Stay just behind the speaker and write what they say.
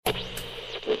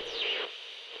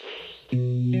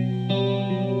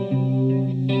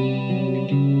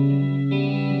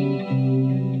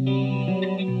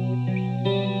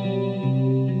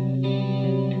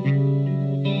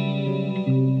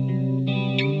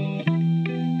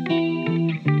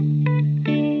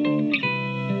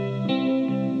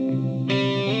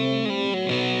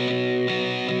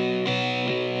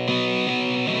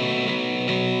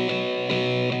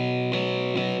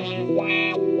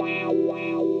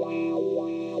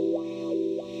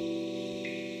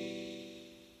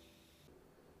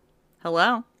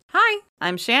Hello. Hi.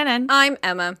 I'm Shannon. I'm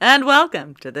Emma. And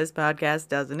welcome to This Podcast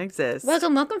Doesn't Exist.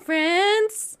 Welcome,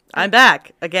 friends. I'm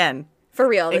back again. For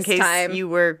real this time. In case you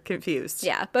were confused.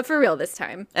 Yeah, but for real this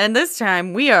time. And this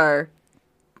time we are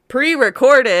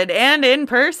pre-recorded and in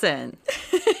person.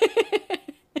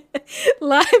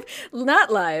 Live,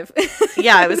 not live.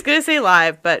 Yeah, I was going to say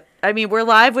live, but I mean, we're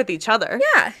live with each other.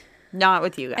 Yeah. Not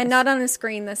with you guys. And not on a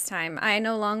screen this time. I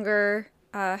no longer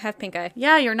have pink eye.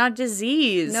 Yeah, you're not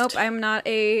diseased. Nope, I'm not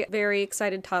a very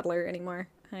excited toddler anymore.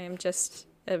 I am just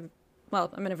I'm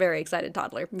a very excited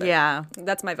toddler. But yeah.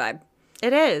 That's my vibe.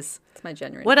 It is. It's my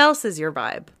genuine. What else is your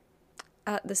vibe?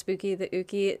 The spooky, the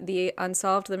ooky, the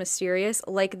unsolved, the mysterious,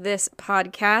 like this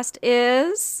podcast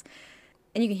is.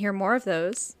 And you can hear more of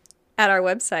those at our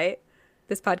website,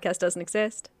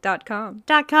 thispodcastdoesn'texist.com.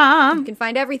 You can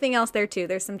find everything else there too.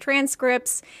 There's some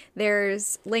transcripts.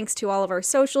 There's links to all of our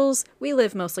socials. We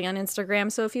live mostly on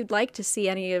Instagram, so if you'd like to see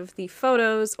any of the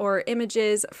photos or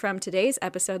images from today's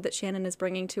episode that Shannon is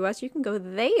bringing to us, you can go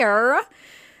there.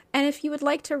 And if you would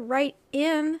like to write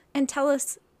in and tell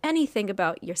us anything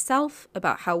about yourself,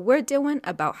 about how we're doing,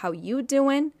 about how you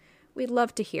doing, we'd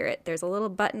love to hear it. There's a little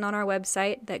button on our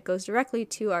website that goes directly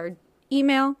to our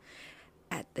email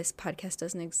at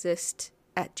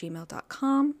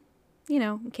thispodcastdoesn'texist@gmail.com. You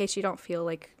know, in case you don't feel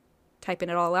like typing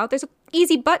it all out, there's an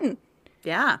easy button.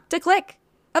 Yeah. To click.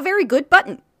 A very good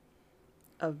button.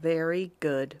 A very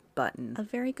good button. A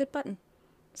very good button.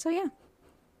 So yeah.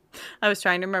 I was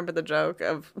trying to remember the joke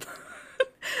of...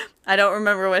 I don't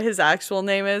remember what his actual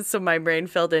name is, so my brain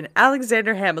filled in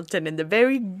Alexander Hamilton in the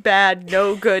very bad,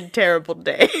 no good, terrible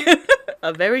day.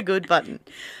 A very good button.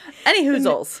 Any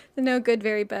hoozles. The no good,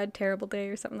 very bad, terrible day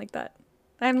or something like that.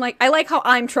 I like how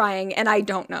I'm trying and I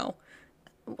don't know.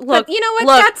 Look, but you know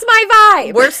what? That's my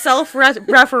vibe. We're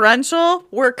self-referential.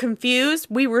 We're confused.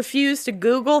 We refuse to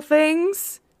Google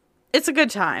things. It's a good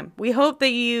time. We hope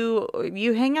that you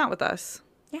hang out with us.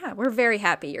 Yeah, we're very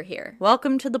happy you're here.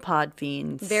 Welcome to the Pod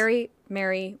Fiends. Very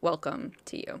merry welcome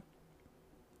to you.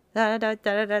 Da, da,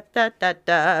 da, da, da, da,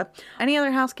 da. Any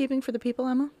other housekeeping for the people,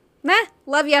 Emma? Nah,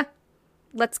 love ya.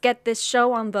 Let's get this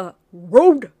show on the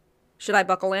road. Should I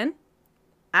buckle in?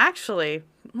 Actually,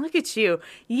 look at you.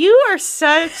 You are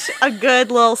such a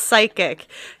good little psychic.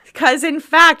 Because, in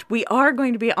fact, we are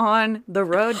going to be on the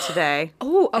road today.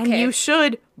 Oh, okay. And you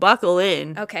should buckle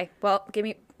in. Okay, well, give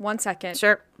me 1 second.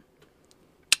 Sure.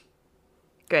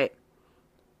 Great.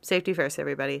 Safety first,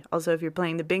 everybody. Also, if you're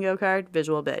playing the bingo card,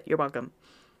 visual bit. You're welcome.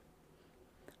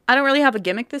 I don't really have a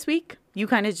gimmick this week. You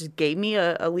kind of just gave me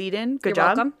a lead-in. Good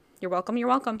job. Welcome. You're welcome. You're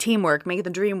welcome. Teamwork. Make the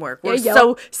dream work. We're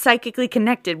so psychically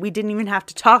connected. We didn't even have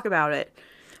to talk about it.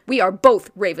 We are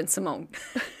both Raven Simone.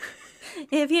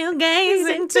 If you gaze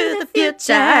into the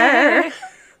future.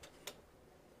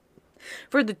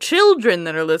 For the children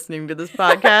that are listening to this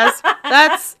podcast,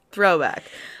 that's throwback.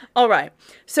 All right.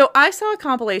 So I saw a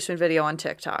compilation video on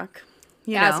TikTok.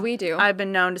 As we do. I've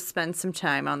been known to spend some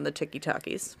time on the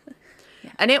TikTokies.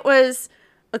 Yeah. And it was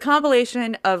a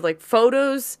compilation of like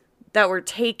photos that were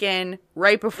taken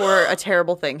right before a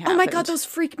terrible thing happened. Oh my God, those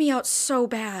freak me out so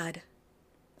bad.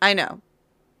 I know.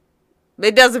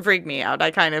 It doesn't freak me out.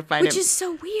 I kind of find Which is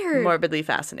so weird. Morbidly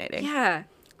fascinating. Yeah.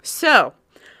 So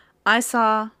I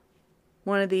saw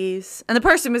one of these, and the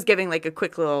person was giving like a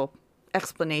quick little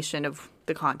explanation of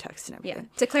the context and everything.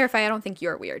 Yeah. To clarify, I don't think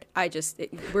you're weird.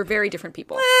 We're very different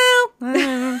people.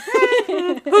 Well,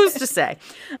 who's to say?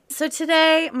 So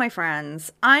today, my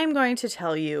friends, I'm going to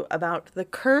tell you about the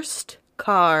cursed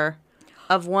car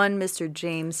of one Mr.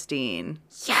 James Dean.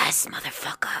 Yes,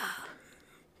 motherfucker.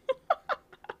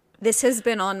 This has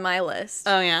been on my list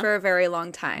for a very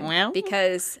long time. Well,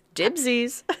 because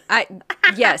dibsies.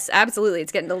 Yes, absolutely.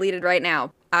 It's getting deleted right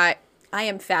now. I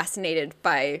am fascinated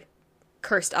by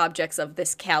cursed objects of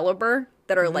this caliber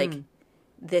that are like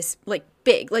this, like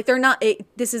big. Like they're not,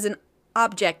 this is an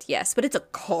object, yes, but it's a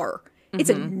car. It's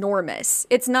enormous.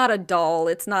 It's not a doll.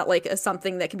 It's not like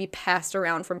something that can be passed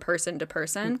around from person to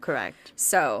person. Correct.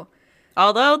 So.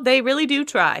 Although they really do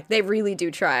try. They really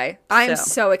do try. I am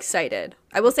so excited.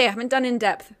 I will say I haven't done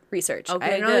in-depth research.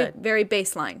 Okay, I know very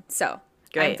baseline. So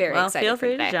great. I'm very excited. Feel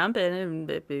free for to jump in and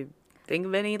think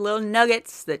of any little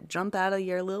nuggets that jump out of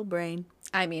your little brain.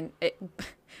 I mean,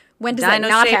 when does that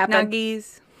not happen?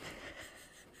 Nuggies.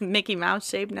 Mickey Mouse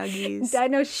shaped nuggies.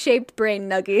 Dino shaped brain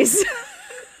nuggies.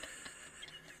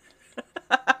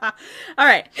 All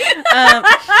right.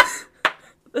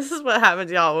 This is what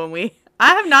happens, y'all, when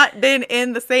I have not been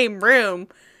in the same room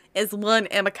as one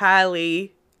Emma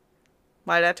Kylie.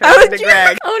 Why did I turn into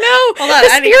Greg? Oh no! Hold on, the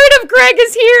spirit of Greg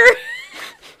is here.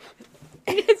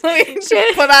 Let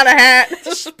me put on a hat.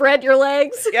 Spread your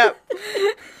legs. Yep.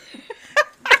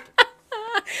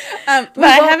 But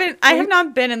I have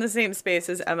not been in the same space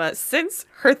as Emma since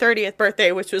her 30th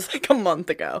birthday, which was like a month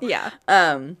ago. Yeah.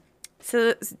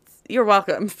 So you're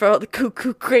welcome for all the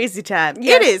cuckoo crazy time.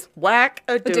 Yes. It is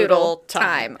whack-a-doodle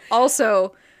time.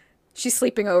 Also, she's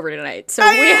sleeping over tonight. So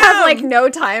we have like no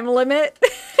time limit,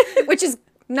 which is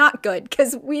not good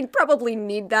because we'd probably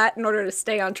need that in order to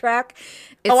stay on track.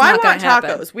 It's I not want gonna happen.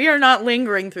 tacos. We are not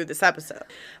lingering through this episode.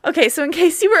 Okay, so in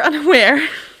case you were unaware,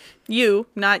 you,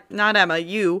 not Emma,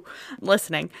 you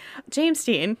listening, James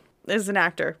Dean was an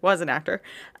actor,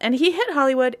 and he hit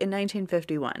Hollywood in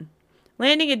 1951,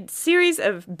 landing a series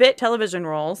of bit television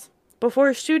roles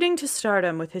before shooting to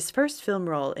stardom with his first film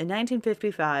role in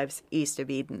 1955's East of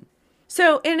Eden.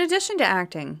 So, in addition to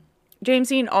acting, James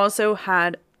Dean also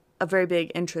had a very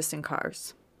big interest in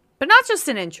cars. But not just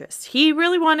an interest. He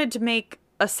really wanted to make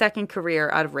a second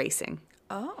career out of racing.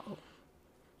 Oh.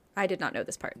 I did not know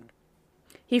this part.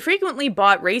 He frequently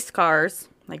bought race cars,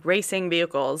 like racing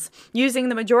vehicles, using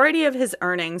the majority of his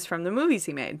earnings from the movies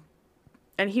he made.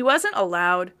 And he wasn't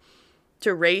allowed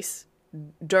to race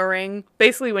during,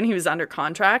 basically when he was under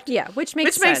contract. Yeah, which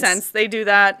makes sense. They do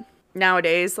that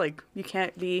nowadays. Like, you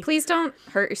can't be... Please don't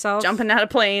hurt yourself. Jumping out of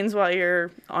planes while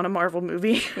you're on a Marvel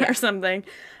movie or something.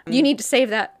 You need to save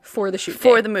that for the shoot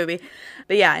For the movie.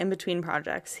 But yeah, in between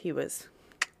projects, he was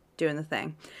doing the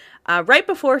thing. Right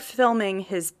before filming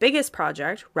his biggest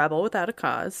project, Rebel Without a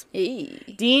Cause,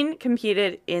 Dean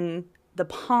competed in the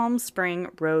Palm Spring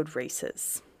Road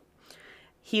Races.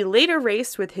 He later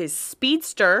raced with his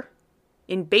Speedster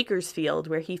in Bakersfield,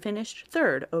 where he finished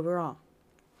third overall.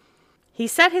 He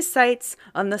set his sights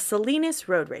on the Salinas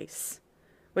Road Race,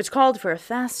 which called for a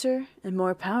faster and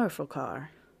more powerful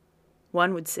car.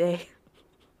 One would say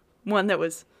one that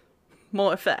was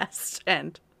more fast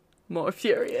and more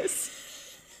furious.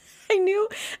 I knew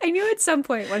at some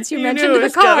point, once you mentioned the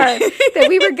car, that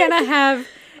we were going to have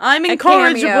I'm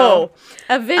incorrigible.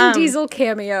 A Vin Diesel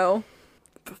cameo.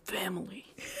 For family.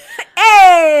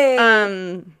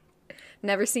 Hey!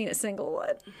 Never seen a single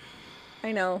one.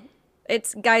 I know.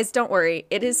 It's, guys, don't worry.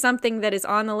 It is something that is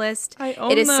on the list. I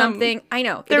own It is them. something, I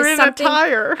know. They're it is in something, a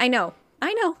tire. I know.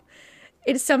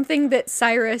 It is something that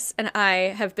Cyrus and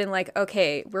I have been like,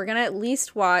 okay, we're going to at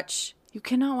least watch. You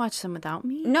cannot watch them without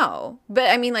me? No.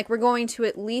 But I mean, like, we're going to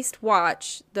at least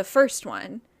watch the first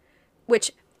one,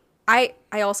 which I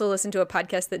also listen to a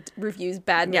podcast that reviews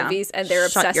bad movies, and they're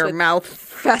Shut obsessed your with mouth.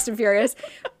 Fast and Furious.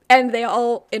 And they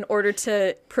all, in order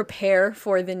to prepare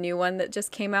for the new one that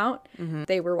just came out,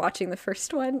 they were watching the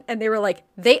first one, and they were like,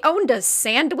 they owned a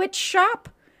sandwich shop?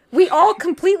 We all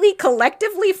completely,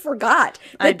 collectively forgot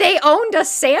that they owned a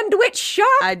sandwich shop.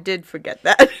 I did forget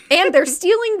that. And they're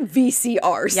stealing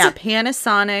VCRs. Yeah,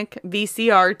 Panasonic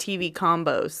VCR TV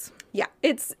combos. Yeah,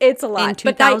 it's a lot. In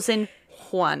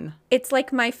 2001. It's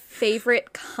like my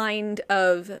favorite kind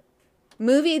of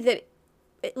movie that,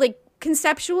 like,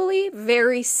 conceptually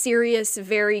very serious,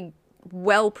 very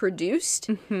well produced.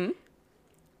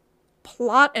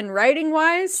 Plot and writing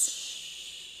wise,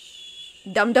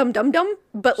 dum,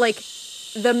 but like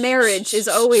the marriage is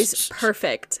always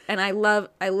perfect. And I love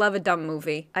a dumb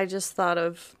movie. I just thought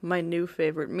of my new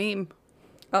favorite meme.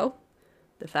 Oh?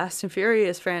 The Fast and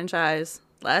Furious franchise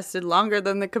lasted longer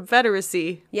than the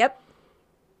Confederacy. Yep.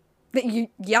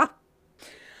 Yeah.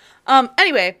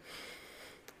 Anyway,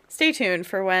 stay tuned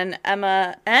for when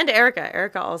Emma and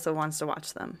Erica also wants to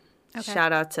watch them. Okay.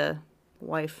 Shout out to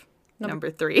wife number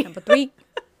 3. Number 3.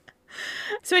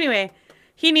 So anyway,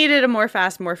 he needed a more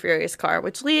fast, more furious car,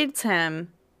 which leads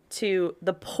him to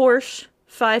the Porsche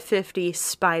 550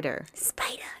 Spyder.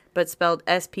 Spyder. But spelled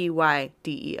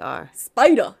S-P-Y-D-E-R.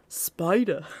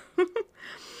 Spyder.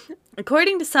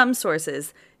 According to some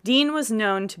sources, Dean was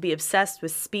known to be obsessed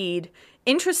with speed,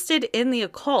 interested in the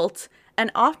occult,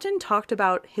 and often talked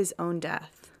about his own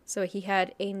death. So he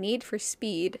had a need for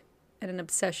speed and an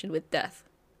obsession with death.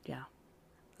 Yeah.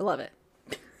 I love it.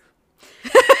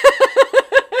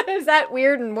 Is that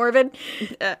weird and morbid?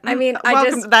 I mean,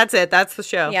 that's it. That's the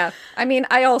show. Yeah. I mean,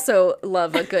 I also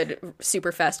love a good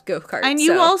super fast go-kart. And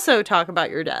you also talk about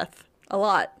your death. A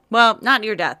lot. Well, not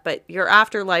your death, but your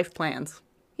afterlife plans.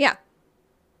 Yeah.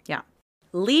 Yeah.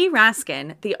 Lee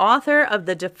Raskin, the author of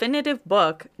the definitive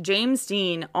book, James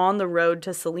Dean on the Road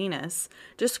to Salinas,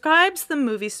 describes the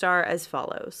movie star as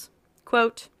follows.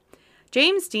 Quote,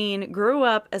 James Dean grew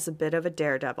up as a bit of a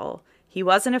daredevil. He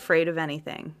wasn't afraid of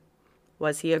anything.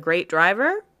 Was he a great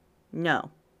driver? No.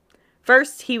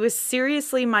 First, he was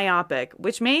seriously myopic,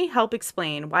 which may help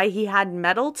explain why he had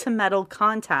metal-to-metal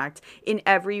contact in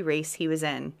every race he was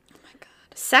in. Oh my God.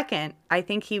 Second, I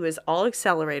think he was all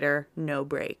accelerator, no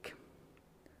brake.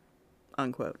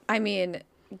 Unquote. I mean,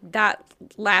 that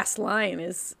last line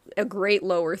is a great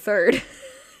lower third.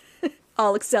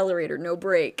 All accelerator, no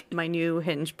brake. My new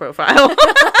Hinge profile.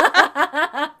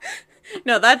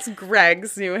 No, that's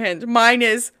Greg's new Hinge. Mine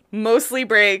is mostly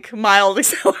brake, mild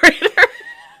accelerator.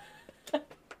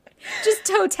 Just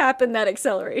toe tapping that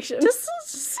acceleration. Just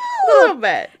a little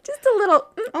bit. Just a little.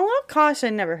 A little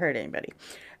caution never hurt anybody.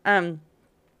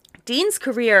 Dean's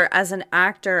career as an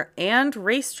actor and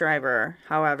race driver,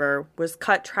 however, was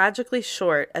cut tragically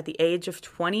short at the age of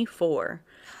 24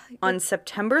 on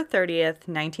September 30th,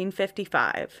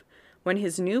 1955, when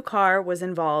his new car was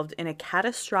involved in a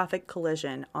catastrophic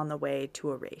collision on the way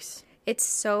to a race. It's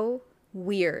so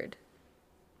weird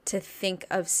to think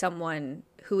of someone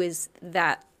who is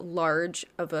that large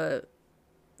of a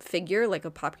figure, like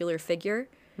a popular figure,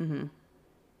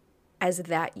 as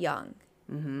that young.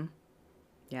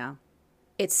 Yeah.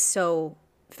 It's so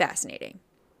fascinating.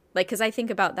 Like, because I think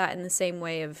about that in the same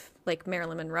way of, like,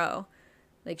 Marilyn Monroe.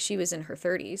 Like, she was in her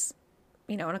 30s.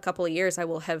 You know, in a couple of years, I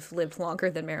will have lived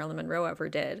longer than Marilyn Monroe ever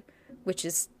did, which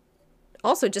is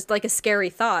also just, like, a scary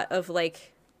thought of,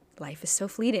 like, life is so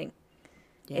fleeting.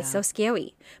 Yeah. It's so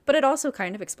scary. But it also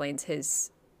kind of explains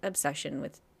his obsession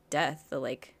with death,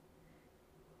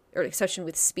 or obsession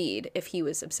with speed, if he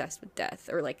was obsessed with death,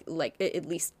 or like at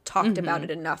least talked about it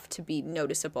enough to be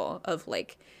noticeable, of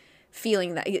like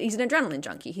feeling that he's an adrenaline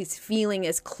junkie. He's feeling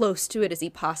as close to it as he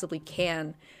possibly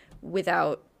can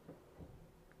without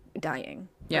dying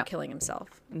or killing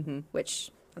himself,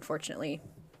 which unfortunately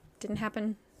didn't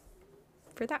happen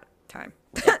for that time.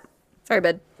 Sorry,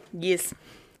 bud. Yes.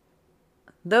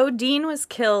 Though Dean was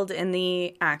killed in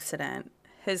the accident,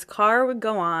 his car would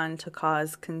go on to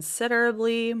cause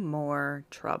considerably more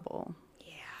trouble.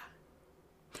 Yeah.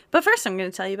 But first, I'm going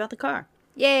to tell you about the car.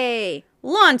 Yay!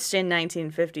 Launched in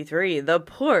 1953, the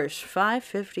Porsche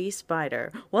 550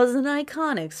 Spyder was an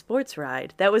iconic sports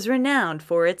ride that was renowned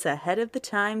for its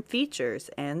ahead-of-the-time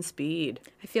features and speed.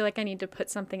 I feel like I need to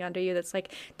put something under you that's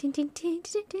like...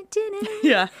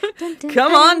 Yeah.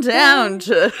 Come on down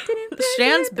to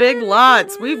Shan's Big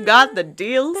Lots. We've got the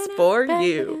deals for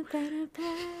you.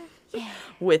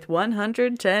 With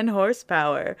 110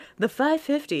 horsepower, the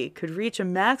 550 could reach a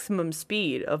maximum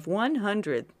speed of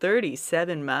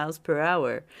 137 miles per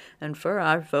hour. And for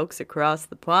our folks across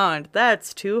the pond,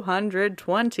 that's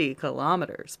 220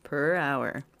 kilometers per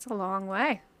hour. It's a long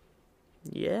way.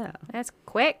 Yeah. That's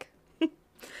quick.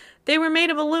 They were made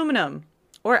of aluminum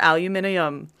or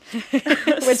aluminium.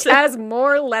 Which has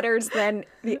more letters than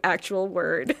the actual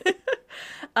word.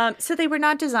 So they were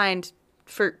not designed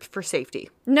for safety.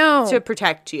 No. To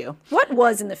protect you. What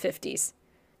was in the 50s?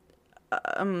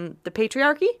 The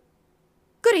patriarchy?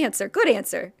 Good answer. Good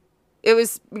answer. It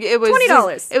was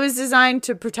 $20. It was designed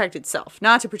to protect itself,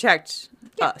 not to protect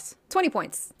us. 20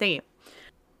 points. Thank you.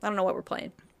 I don't know what we're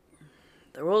playing.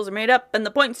 The rules are made up and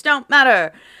the points don't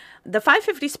matter. The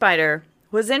 550 Spyder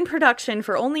was in production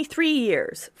for only 3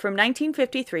 years, from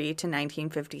 1953 to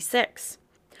 1956.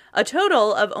 A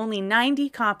total of only 90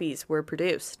 copies were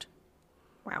produced.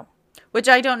 Wow. Which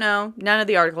I don't know. None of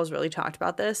the articles really talked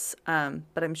about this,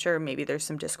 but I'm sure maybe there's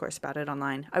some discourse about it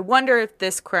online. I wonder if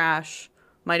this crash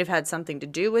might have had something to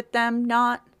do with them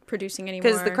not producing anymore.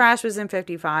 Because the crash was in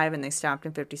 55 and they stopped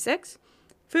in 56.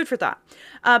 Food for thought.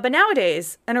 But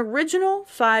nowadays, an original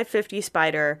 550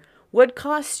 Spyder would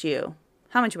cost you,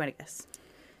 how much you want to guess?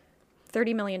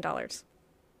 $30 million.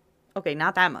 Okay,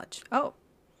 not that much. Oh,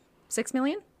 $6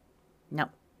 million? No.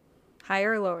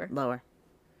 Higher or lower? Lower.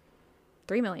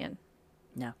 $3 million.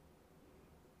 No.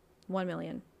 $1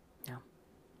 million. No.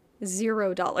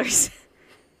 $0.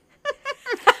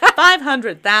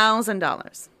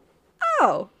 $500,000.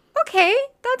 Oh, okay.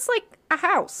 That's like a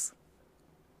house.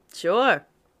 Sure.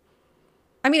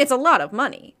 I mean, it's a lot of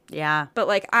money. Yeah. But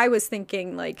like, I was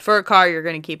thinking like... For a car you're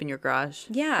going to keep in your garage.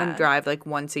 Yeah. And drive like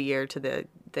once a year to the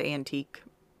antique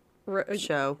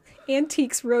show.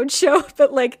 Antiques road show,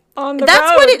 but like on the road.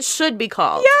 That's what it should be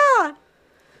called. Yeah.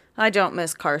 I don't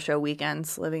miss car show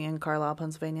weekends living in Carlisle,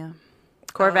 Pennsylvania.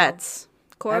 Corvettes.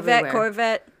 Oh. Corvette, everywhere.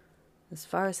 Corvette. As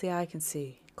far as the eye can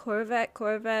see. Corvette,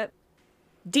 Corvette.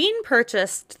 Dean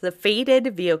purchased the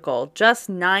faded vehicle just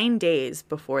 9 days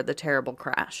before the terrible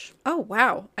crash. Oh,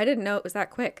 wow. I didn't know it was that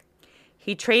quick.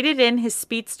 He traded in his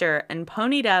Speedster and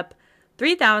ponied up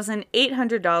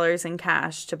 $3,800 in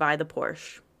cash to buy the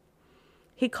Porsche.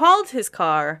 He called his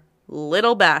car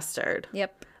Little Bastard.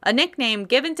 Yep. A nickname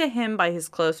given to him by his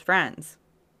close friends,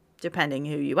 depending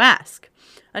who you ask.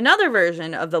 Another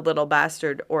version of the Little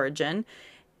Bastard origin,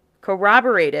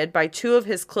 corroborated by two of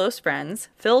his close friends,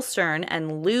 Phil Stern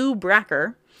and Lou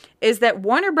Bracker, is that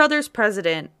Warner Brothers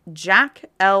president Jack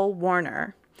L.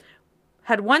 Warner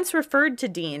had once referred to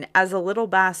Dean as a little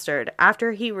bastard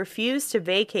after he refused to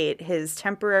vacate his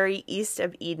temporary East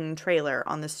of Eden trailer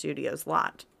on the studio's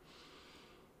lot.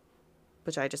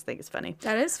 Which I just think is funny.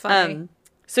 That is funny.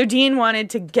 So Dean wanted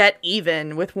to get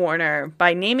even with Warner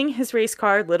by naming his race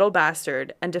car Little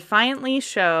Bastard and defiantly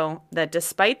show that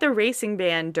despite the racing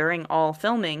ban during all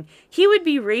filming, he would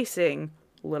be racing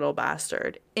Little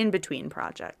Bastard in between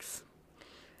projects.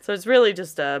 So it's really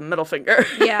just a middle finger.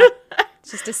 Yeah.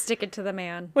 Just to stick it to the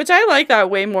man. Which I like that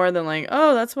way more than like,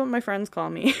 oh, that's what my friends call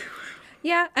me.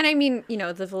 Yeah. And I mean,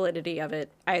 the validity of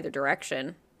it either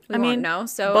direction. I mean, no.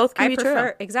 So both can I be prefer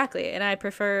true. Exactly. And I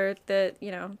prefer the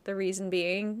reason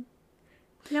being,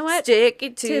 you know what? Stick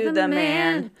it to the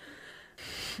man.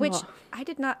 Which I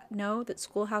did not know that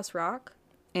Schoolhouse Rock.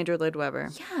 Andrew Lloyd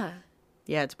Webber. Yeah.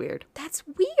 Yeah, it's weird. That's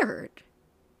weird.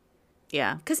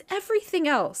 Yeah. Because everything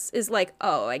else is like,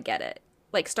 oh, I get it.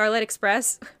 Like Starlight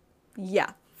Express.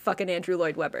 Yeah. Fucking Andrew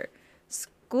Lloyd Webber.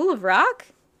 School of Rock?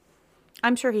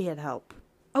 I'm sure he had help.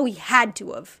 Oh, he had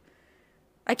to have.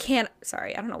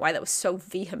 Sorry, I don't know why that was so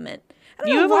vehement.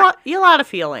 You have a lot of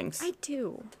feelings. I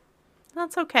do.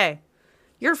 That's okay.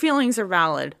 Your feelings are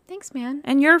valid. Thanks, man.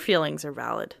 And your feelings are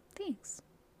valid. Thanks.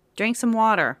 Drink some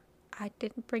water. I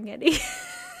didn't bring any.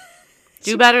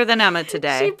 Do better than Emma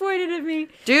today. She pointed at me.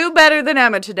 Do better than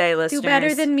Emma today, listeners. Do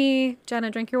better than me.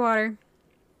 Jenna, drink your water.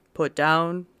 Put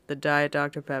down the Diet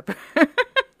Dr. Pepper.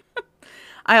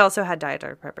 I also had Diet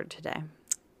Dr. Pepper today,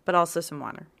 but also some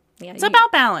water. Yeah, it's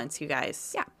about balance, you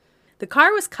guys. Yeah. The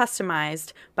car was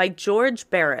customized by George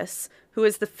Barris, who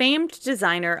is the famed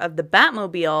designer of the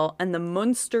Batmobile and the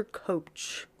Munster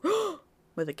Coach.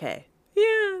 With a K.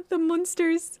 Yeah, the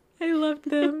Munsters. I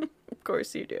loved them. Of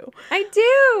course you do. I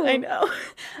do. I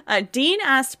know. Dean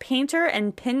asked painter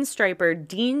and pinstriper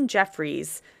Dean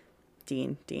Jeffries,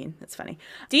 that's funny,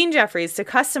 Dean Jeffries to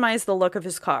customize the look of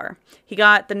his car. He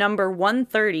got the number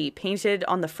 130 painted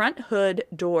on the front hood,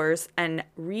 doors, and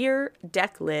rear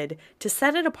deck lid to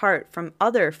set it apart from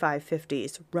other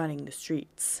 550s running the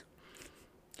streets.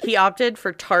 He opted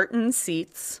for tartan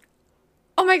seats.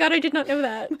 Oh my god, I did not know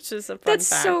that. Which is a fun That's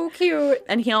fact. so cute.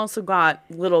 And he also got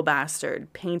Little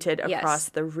Bastard painted Yes. across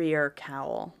the rear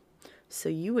cowl. So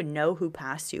you would know who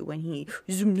passed you when he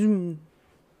zoom zoom.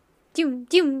 Doom,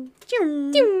 doom,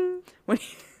 doom, doom. When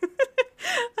he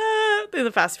they're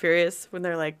the Fast Furious, when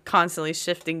they're like constantly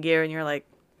shifting gear and you're like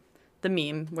the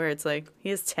meme where it's like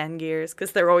he has 10 gears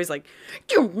because they're always like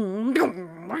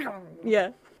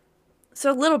yeah.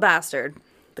 So Little Bastard,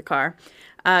 the car,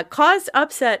 caused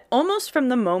upset almost from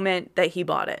the moment that he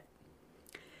bought it.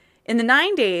 In the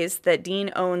 9 days that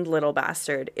Dean owned Little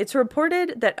Bastard, it's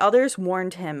reported that others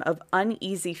warned him of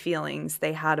uneasy feelings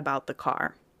they had about the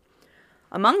car.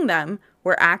 Among them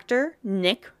were actor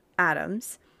Nick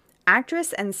Adams,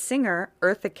 actress and singer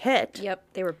Eartha Kitt. Yep,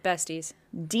 they were besties.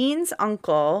 Dean's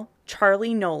uncle,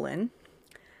 Charlie Nolan,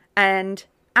 and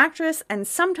actress and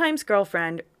sometimes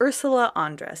girlfriend Ursula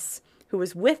Andress, who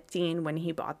was with Dean when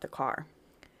he bought the car.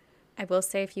 I will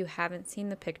say, if you haven't seen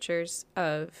the pictures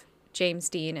of James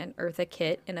Dean and Eartha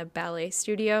Kitt in a ballet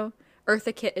studio,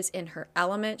 Eartha Kitt is in her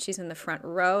element. She's in the front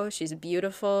row. She's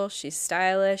beautiful. She's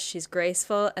stylish. She's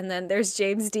graceful. And then there's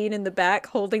James Dean in the back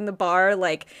holding the bar.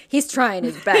 Like, he's trying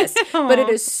his best. But it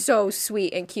is so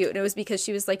sweet and cute. And it was because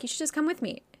she was like, you should just come with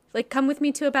me. Like, come with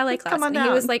me to a ballet class. Come on and down.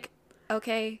 he was like,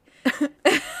 okay.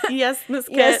 Yes, Miss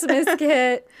Kitt. Yes, Miss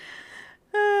Kitt.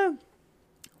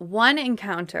 One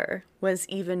encounter was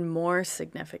even more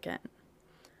significant.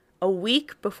 A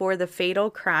week before the fatal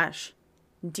crash,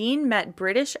 Dean met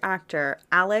British actor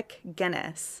Alec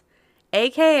Guinness,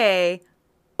 a.k.a.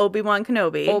 Obi-Wan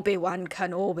Kenobi. Obi-Wan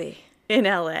Kenobi. In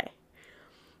L.A.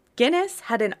 Guinness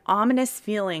had an ominous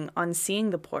feeling on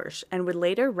seeing the Porsche and would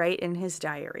later write in his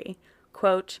diary,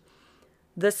 quote,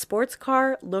 "The sports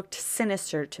car looked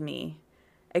sinister to me,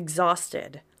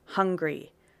 exhausted,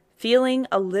 hungry, feeling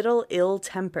a little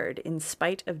ill-tempered in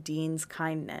spite of Dean's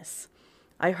kindness.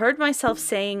 I heard myself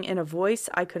saying in a voice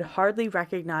I could hardly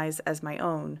recognize as my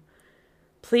own,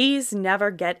 'Please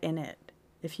never get in it.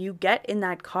 If you get in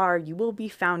that car, you will be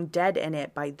found dead in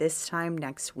it by this time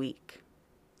next week.'"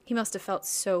 He must have felt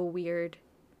so weird.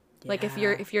 Yeah. Like, if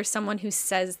you're someone who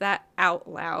says that out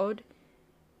loud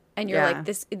and you're Yeah. like,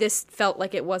 this felt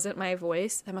like it wasn't my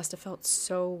voice, that must have felt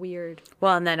so weird.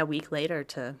 Well, and then a week later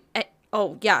to...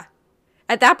 Oh, yeah.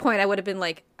 At that point, I would have been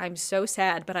like, I'm so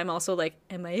sad, but I'm also like,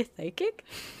 am I a psychic?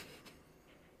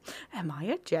 Am I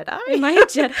a Jedi? Am I a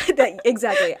Jedi?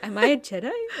 Exactly. Am I a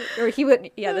Jedi? Or he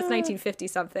would, yeah, that's 1950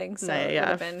 something. So it would yeah,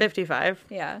 have been, 55.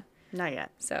 yeah. Not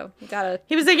yet. So you gotta.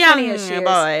 He was a young 20-ish years.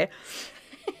 boy.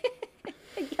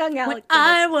 Young Alec. When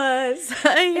I was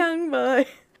a young boy.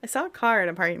 I saw a car in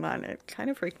a parking lot and it kind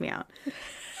of freaked me out.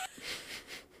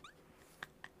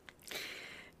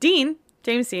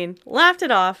 James Dean, laughed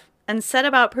it off and set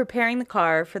about preparing the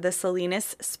car for the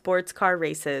Salinas sports car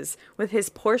races with his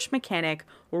Porsche mechanic,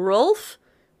 Rolf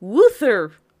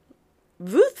Wutherich.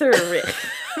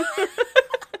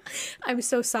 I'm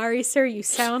so sorry, sir. You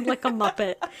sound like a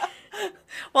Muppet.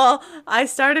 Well, I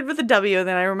started with a W and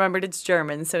then I remembered it's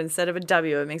German, so instead of a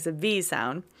W, it makes a V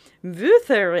sound.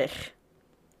 Wutherich.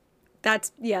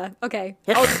 That's, yeah, okay.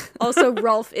 Also,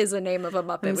 Rolf is a name of a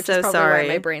Muppet, which so is probably sorry.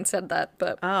 why my brain said that.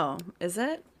 But Oh, is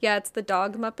it? yeah, it's the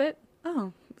dog Muppet.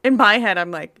 Oh. In my head, I'm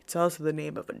like, it's also the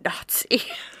name of a Nazi.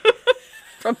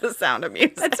 From The Sound of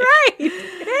Music. That's right.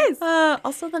 It is.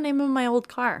 Also the name of my old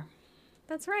car.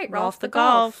 That's right. Rolf the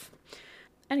Golf.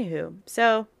 Anywho,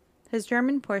 so his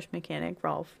German Porsche mechanic,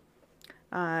 Rolf.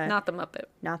 Not the Muppet.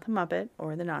 Not the Muppet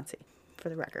or the Nazi, for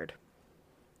the record.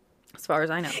 As far as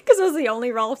I know. Because those are the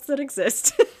only Rolfs that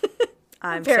exist.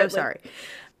 I'm Apparently. so sorry.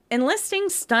 Enlisting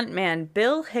stuntman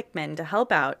Bill Hickman to help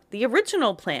out, the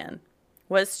original plan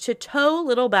was to tow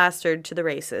Little Bastard to the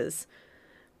races.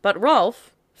 But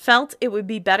Rolf felt it would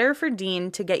be better for Dean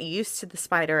to get used to the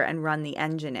Spyder and run the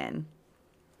engine in.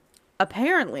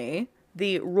 Apparently,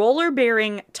 the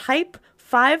roller-bearing Type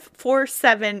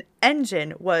 547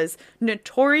 engine was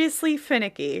notoriously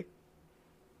finicky.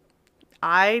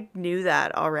 I knew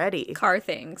that already. Car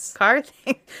things. Car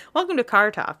thing. Welcome to Car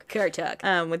Talk. Car talk.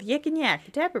 With Yick and Yak,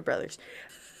 the Tapper Brothers.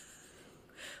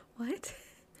 What?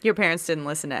 Your parents didn't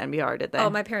listen to NPR, did they?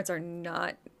 Oh, my parents are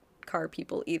not car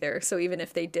people either. So even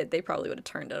if they did, they probably would have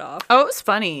turned it off. Oh, it was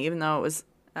funny, even though it was...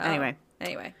 Anyway.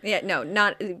 Yeah, no,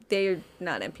 they're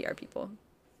not NPR people.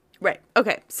 Right.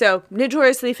 Okay. So,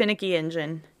 notoriously finicky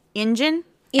engine. Engine.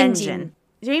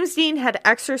 James Dean had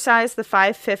exercised the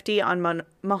 550 on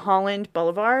Mulholland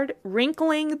Boulevard,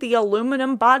 wrinkling the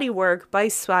aluminum bodywork by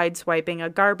sideswiping a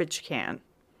garbage can.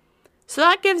 So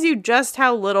that gives you just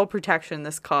how little protection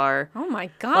this car. Oh my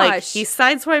gosh. Like, he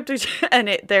sideswiped it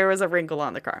and there was a wrinkle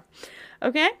on the car.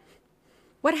 Okay?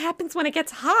 What happens when it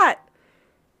gets hot?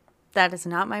 That is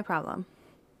not my problem.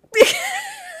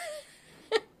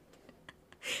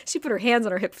 She put her hands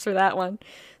on her hips for that one.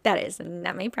 That is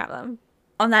not my problem.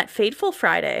 On that fateful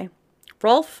Friday,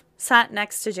 Rolf sat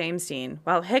next to James Dean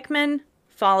while Hickman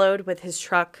followed with his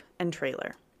truck and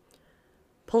trailer.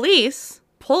 Police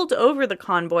pulled over the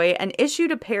convoy and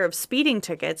issued a pair of speeding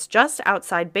tickets just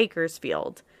outside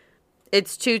Bakersfield.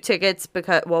 It's 2 tickets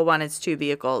because, well, one, it's 2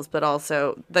 vehicles, but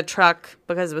also the truck,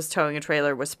 because it was towing a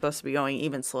trailer, was supposed to be going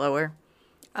even slower.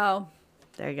 Oh.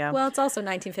 There you go. Well, it's also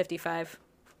 1955.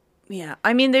 Yeah.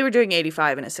 I mean, they were doing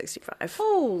 85 and a 65.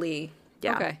 Holy.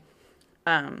 Yeah. Okay.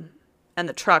 And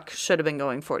the truck should have been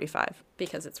going 45.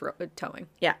 Because it's towing.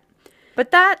 Yeah.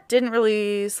 But that didn't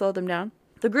really slow them down.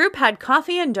 The group had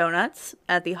coffee and donuts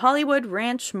at the Hollywood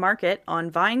Ranch Market on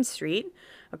Vine Street,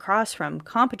 across from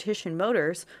Competition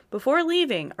Motors, before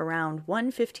leaving around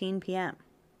 1:15 p.m.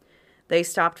 They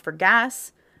stopped for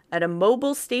gas at a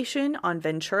mobile station on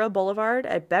Ventura Boulevard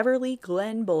at Beverly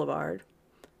Glen Boulevard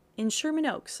in Sherman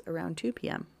Oaks around 2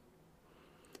 p.m.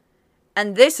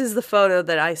 And this is the photo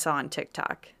that I saw on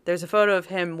TikTok. There's a photo of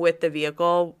him with the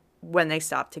vehicle when they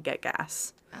stopped to get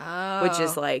gas, which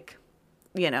is like,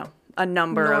 you know, a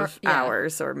number of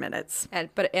hours or minutes.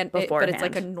 But it's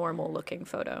like a normal looking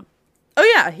photo.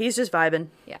 Oh, yeah. He's just vibing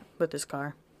with his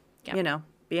car. Yeah. You know,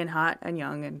 being hot and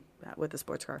young and with a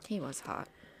sports car. He was hot.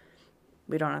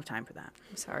 We don't have time for that.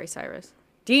 I'm sorry, Cyrus.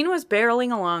 Dean was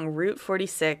barreling along Route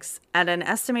 46 at an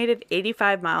estimated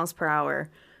 85 miles per hour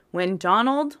when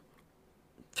Donald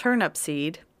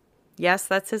Turnipseed, yes,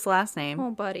 that's his last name.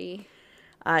 Oh, buddy.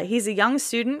 He's a young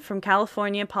student from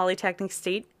California Polytechnic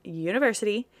State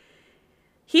University.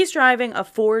 He's driving a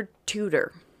Ford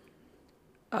Tudor.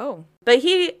 Oh. But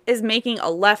he is making a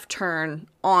left turn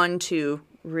onto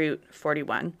Route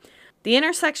 41. The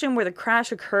intersection where the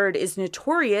crash occurred is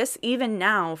notorious even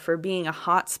now for being a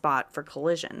hot spot for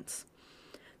collisions.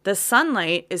 The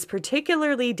sunlight is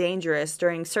particularly dangerous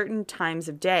during certain times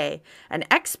of day, and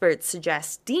experts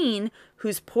suggest Dean,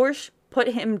 whose Porsche put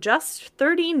him just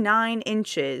 39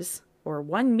 inches, or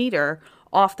 1 meter,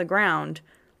 off the ground,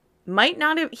 might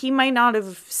not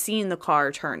have seen the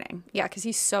car turning. Yeah, because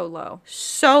he's so low.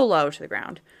 So low to the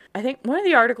ground. I think one of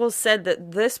the articles said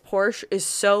that this Porsche is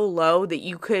so low that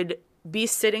you could be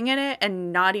sitting in it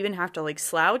and not even have to, like,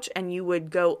 slouch, and you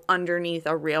would go underneath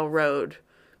a railroad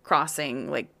crossing,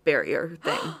 like, barrier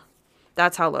thing.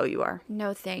 That's how low you are.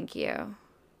 No, thank you.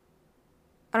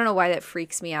 I don't know why that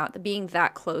freaks me out. Being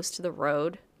that close to the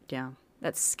road. Yeah.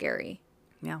 That's scary.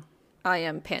 Yeah. I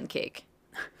am pancake.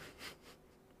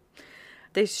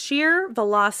 The sheer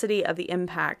velocity of the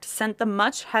impact sent the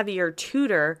much heavier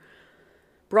Tudor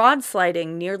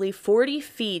broadsliding nearly 40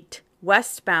 feet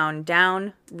westbound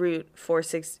down Route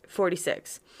 46,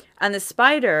 and the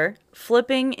Spyder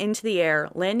flipping into the air,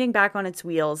 landing back on its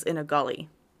wheels in a gully.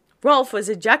 Rolf was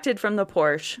ejected from the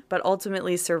Porsche, but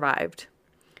ultimately survived.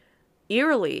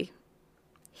 Eerily,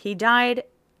 he died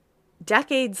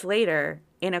decades later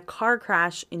in a car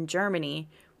crash in Germany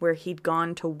where he'd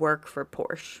gone to work for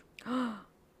Porsche.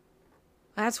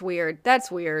 That's weird.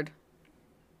 That's weird.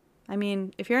 I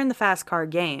mean, if you're in the fast car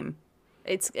game,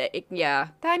 yeah.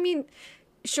 I mean,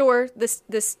 sure, this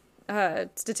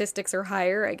statistics are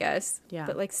higher, I guess. Yeah.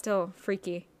 But like, still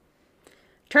freaky.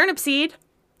 Turnip Seed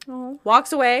Oh.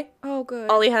 walks away. Oh, good.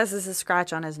 All he has is a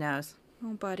scratch on his nose.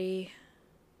 Oh, buddy.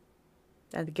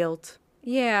 And the guilt.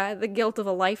 Yeah, the guilt of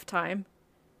a lifetime.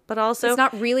 But also, it's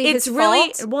not really his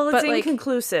really, fault. well, it's but,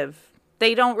 inconclusive.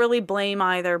 They don't really blame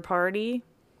either party.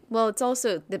 Well, it's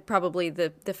also probably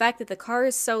the fact that the car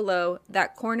is so low,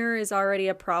 that corner is already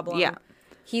a problem. Yeah.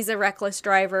 He's a reckless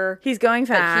driver. He's going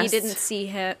fast. Like, he didn't see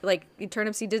him, like,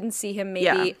 Turnip Seed didn't see him,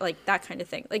 maybe, like, that kind of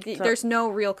thing. Like, there's no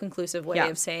real conclusive way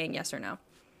of saying yes or no.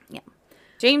 Yeah.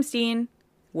 James Dean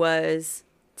was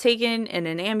taken in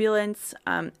an ambulance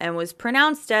and was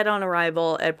pronounced dead on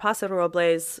arrival at Paso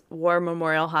Robles War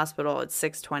Memorial Hospital at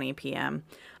 6:20 p.m.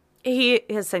 He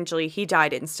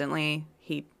died instantly.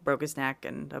 He broke his neck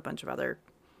and a bunch of other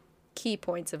key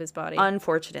points of his body.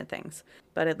 Unfortunate things.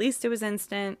 But at least it was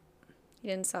instant. He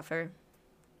didn't suffer.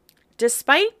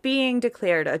 Despite being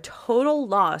declared a total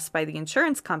loss by the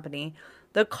insurance company,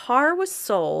 the car was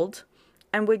sold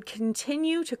and would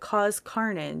continue to cause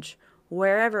carnage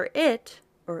wherever it,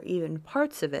 or even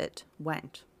parts of it,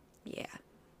 went. Yeah.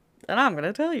 And I'm going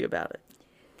to tell you about it.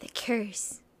 The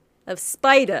curse of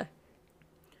Spyder.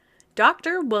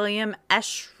 Dr. William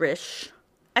Eschrich,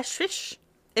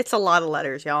 it's a lot of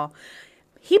letters, y'all.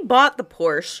 He bought the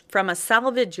Porsche from a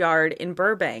salvage yard in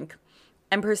Burbank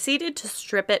and proceeded to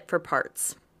strip it for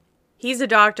parts. He's a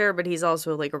doctor, but he's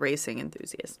also like a racing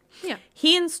enthusiast. Yeah.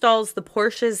 He installs the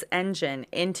Porsche's engine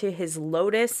into his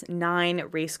Lotus 9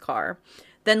 race car,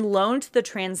 then loaned the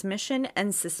transmission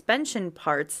and suspension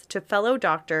parts to fellow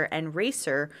doctor and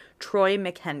racer Troy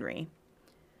McHenry.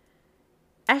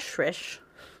 Eschrich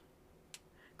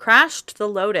crashed the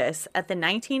Lotus at the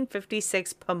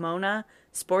 1956 Pomona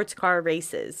sports car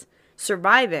races,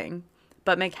 surviving,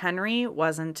 but McHenry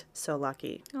wasn't so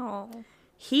lucky. Oh.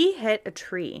 He hit a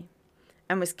tree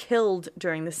and was killed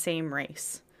during the same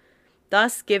race,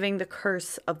 thus giving the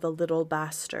curse of the little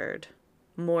bastard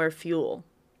more fuel.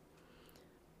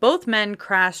 Both men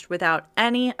crashed without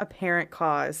any apparent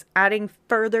cause, adding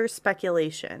further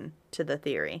speculation to the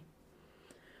theory.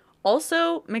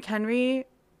 Also, McHenry,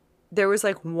 there was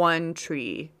like one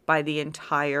tree by the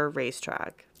entire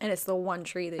racetrack. And it's the one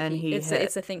tree that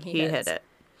it's the thing he hit it.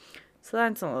 So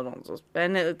that's a little,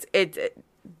 and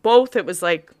it was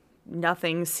like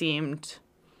nothing seemed,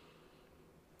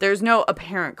 there's no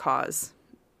apparent cause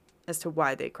as to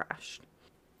why they crashed.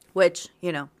 Which,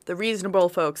 you know, the reasonable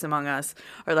folks among us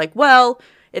are like, well,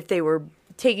 if they were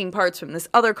taking parts from this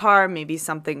other car, maybe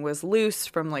something was loose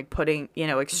from like putting, you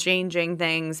know, exchanging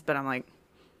things. But I'm like,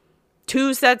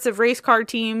 2 sets of race car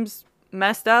teams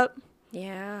messed up.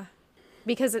 Yeah.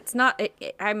 Because it's not,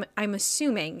 I'm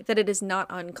assuming that it is not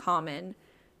uncommon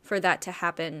for that to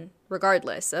happen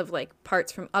regardless of like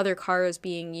parts from other cars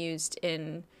being used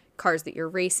in cars that you're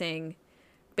racing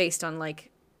based on like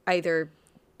either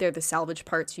they're the salvage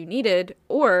parts you needed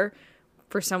or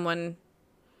for someone,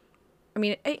 I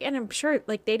mean, and I'm sure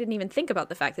like they didn't even think about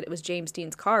the fact that it was James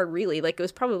Dean's car really. Like it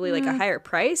was probably like a higher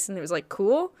price and it was like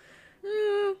cool.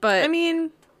 But I mean,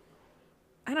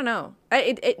 I don't know.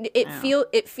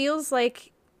 It feels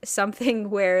like something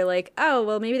where like, oh,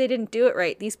 well, maybe they didn't do it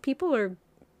right. These people are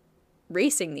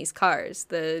racing these cars.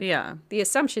 The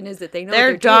assumption is that they know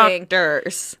they're what they're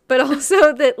doctors. doing. But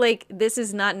also that like this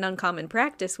is not an uncommon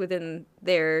practice within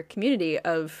their community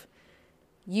of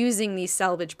using these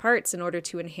salvage parts in order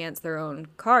to enhance their own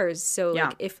cars. So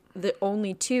like if the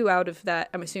only 2 out of that,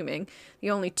 I'm assuming, the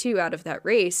only 2 out of that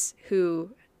race who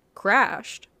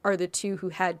crashed are the 2 who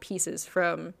had pieces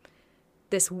from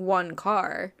this one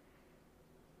car.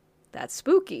 That's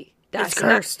spooky. That's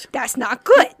cursed. That's not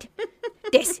good.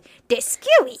 That's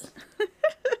scary.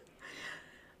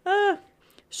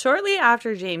 Shortly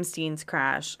after James Dean's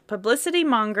crash, publicity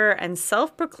monger and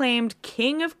self-proclaimed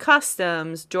king of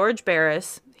customs George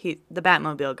Barris, the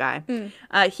Batmobile guy,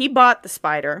 he bought the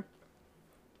Spyder,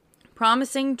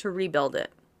 promising to rebuild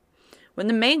it. When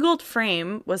the mangled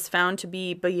frame was found to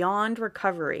be beyond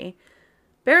recovery,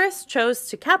 Barris chose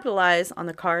to capitalize on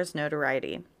the car's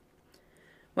notoriety.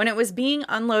 When it was being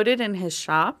unloaded in his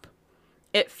shop,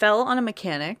 it fell on a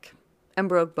mechanic and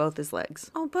broke both his legs.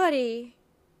 Oh, buddy.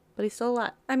 But he's still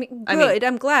alive. I mean, good.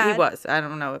 I'm glad. He was. I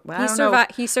don't know.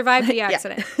 He survived the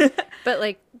accident. But,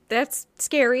 like, that's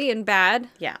scary and bad.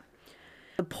 Yeah.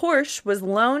 The Porsche was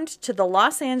loaned to the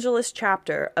Los Angeles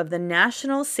chapter of the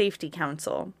National Safety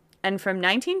Council. And from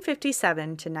 1957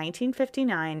 to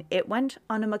 1959, it went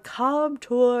on a macabre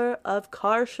tour of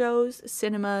car shows,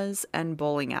 cinemas, and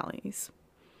bowling alleys.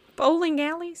 Bowling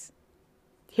alleys?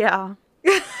 Yeah.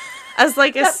 As,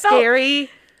 like, a scary...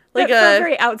 Like that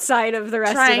very outside of the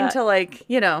rest of that. Trying to, like,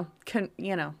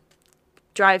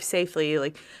 drive safely.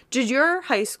 Like, did your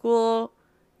high school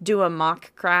do a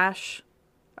mock crash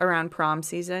around prom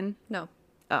season? No.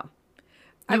 Oh.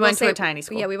 You went to a tiny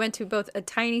school. Yeah, we went to both a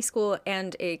tiny school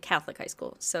and a Catholic high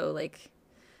school. So, like,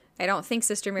 I don't think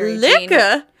Sister Mary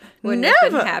Jane wouldn't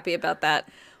have been happy about that.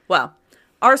 Well,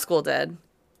 our school did.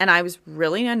 And I was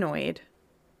really annoyed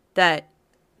that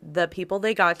the people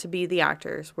they got to be the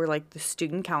actors were, like, the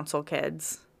student council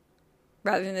kids.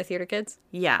 Rather than the theater kids?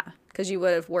 Yeah. Because you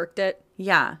would have worked it?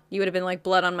 Yeah. You would have been, like,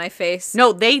 blood on my face?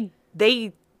 No, they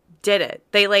did it.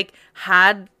 They, like,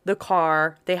 had the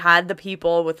car. They had the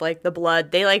people with, like, the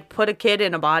blood. They, like, put a kid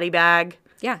in a body bag.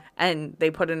 Yeah. And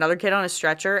they put another kid on a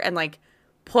stretcher and, like,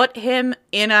 put him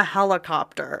in a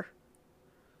helicopter.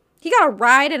 He got a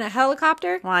ride in a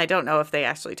helicopter? Well, I don't know if they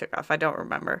actually took off. I don't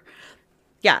remember.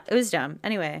 Yeah, it was dumb.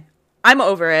 Anyway, I'm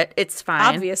over it. It's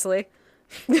fine. Obviously.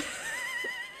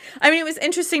 I mean, it was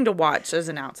interesting to watch as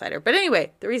an outsider. But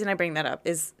anyway, the reason I bring that up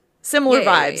is similar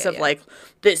vibes of like,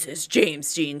 this is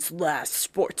James Dean's last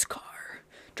sports car.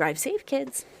 Drive safe,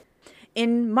 kids.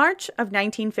 In March of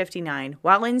 1959,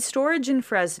 while in storage in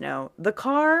Fresno, the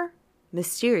car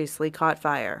mysteriously caught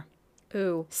fire.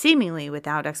 Ooh. Seemingly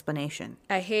without explanation.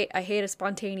 I hate a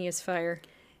spontaneous fire.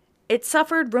 It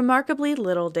suffered remarkably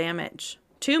little damage.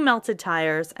 2 melted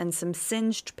tires, and some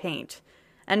singed paint.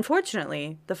 And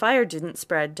fortunately, the fire didn't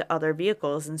spread to other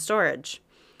vehicles in storage.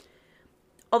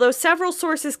 Although several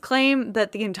sources claim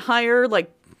that the entire,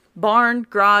 like, barn,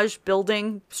 garage,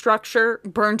 building, structure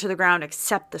burned to the ground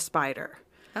except the Spyder.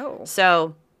 Oh.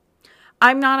 So,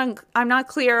 I'm not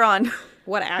clear on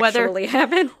what actually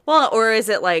happened. Well, or is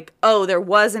it like, oh, there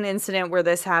was an incident where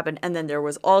this happened, and then there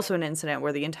was also an incident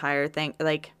where the entire thing,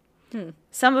 like...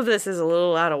 Some of this is a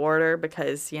little out of order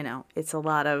because, it's a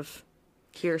lot of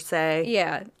hearsay.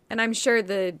 Yeah, and I'm sure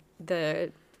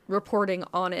the reporting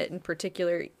on it in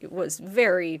particular was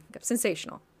very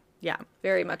sensational. Yeah.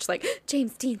 Very much like,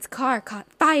 James Dean's car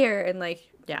caught fire, and like,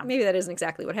 yeah, maybe that isn't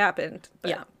exactly what happened.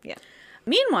 But yeah.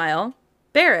 Meanwhile,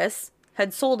 Barris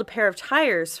had sold a pair of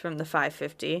tires from the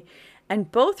 550, and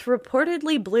both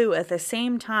reportedly blew at the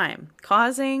same time,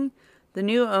 causing the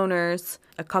new owners,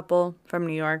 a couple from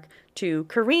New York, to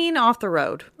careen off the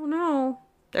road. Oh, no.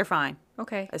 They're fine.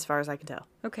 Okay. As far as I can tell.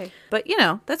 Okay. But,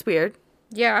 that's weird.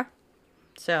 Yeah.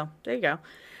 So, there you go.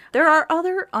 There are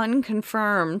other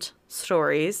unconfirmed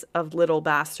stories of Little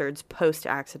Bastard's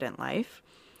post-accident life.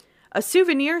 A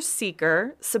souvenir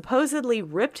seeker supposedly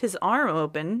ripped his arm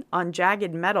open on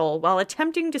jagged metal while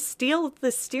attempting to steal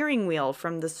the steering wheel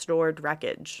from the stored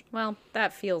wreckage. Well,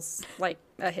 that feels like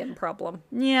a him problem.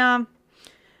 Yeah.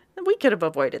 We could have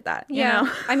avoided that, you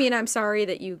know? I mean, I'm sorry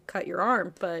that you cut your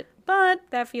arm, but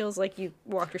that feels like you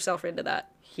walked yourself into that.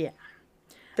 Yeah.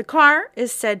 The car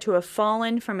is said to have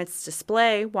fallen from its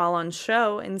display while on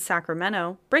show in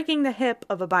Sacramento, breaking the hip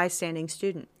of a bystanding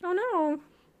student. Oh, no.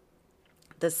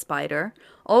 The Spyder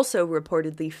also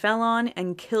reportedly fell on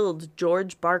and killed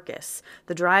George Barkis,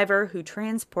 the driver who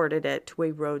transported it to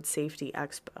a road safety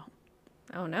expo.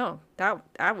 Oh, no. That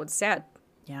was sad.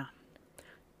 Yeah.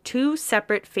 2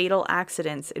 separate fatal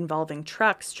accidents involving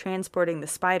trucks transporting the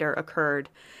Spyder occurred,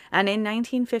 and in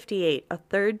 1958, a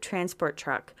third transport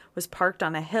truck was parked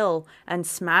on a hill and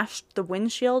smashed the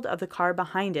windshield of the car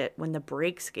behind it when the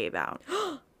brakes gave out.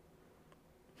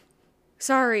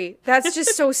 Sorry, that's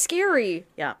just so scary.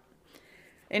 Yeah.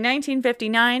 In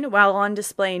 1959, while on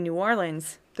display in New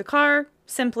Orleans, the car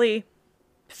simply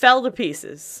fell to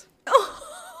pieces.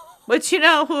 Which,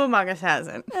 who among us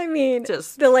hasn't? I mean,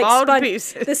 just the fall to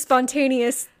pieces. The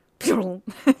spontaneous.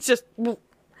 Just.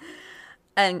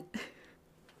 And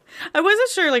I wasn't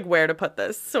sure, where to put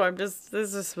this. So this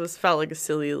just felt like a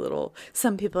silly little.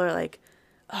 Some people are like,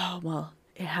 oh, well,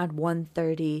 it had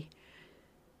 130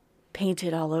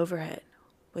 painted all over it,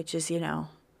 which is, the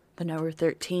number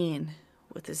 13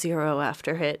 with a 0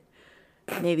 after it.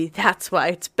 Maybe that's why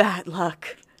it's bad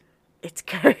luck. It's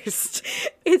cursed.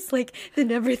 It's like the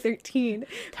number 13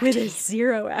 with a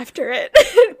 0 after it.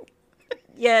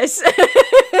 Yes.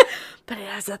 But it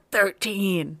has a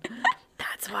 13.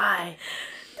 That's why.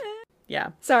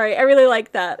 Yeah. Sorry, I really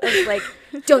like that. It's like,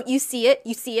 don't you see it?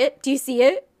 You see it? Do you see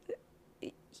it?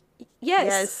 Yes.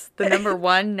 Yes. The number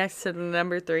 1 next to the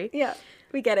number 3. Yeah,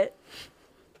 we get it.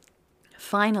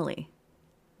 Finally,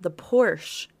 the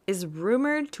Porsche is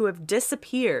rumored to have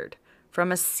disappeared from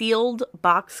a sealed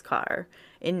boxcar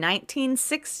in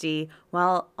 1960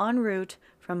 while en route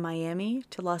from Miami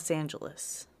to Los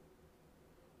Angeles.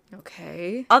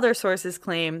 Okay. Other sources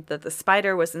claim that the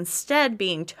Spyder was instead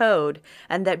being towed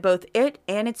and that both it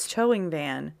and its towing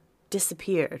van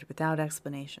disappeared without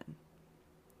explanation.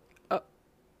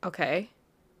 Okay.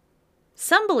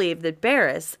 Some believe that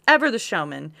Barris, ever the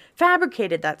showman,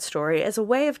 fabricated that story as a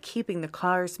way of keeping the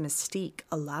car's mystique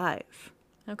alive.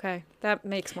 Okay, that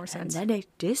makes more sense. And then it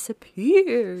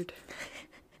disappeared.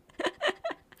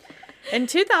 In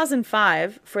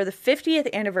 2005, for the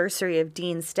 50th anniversary of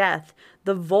Dean's death,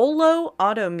 the Volo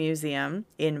Auto Museum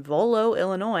in Volo,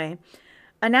 Illinois,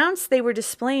 announced they were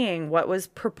displaying what was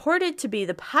purported to be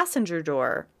the passenger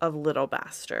door of Little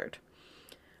Bastard.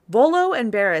 Volo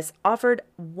and Barris offered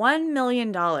 $1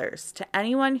 million to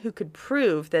anyone who could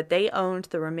prove that they owned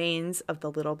the remains of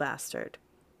the Little Bastard.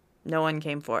 No one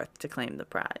came forth to claim the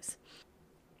prize.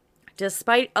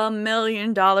 Despite a $1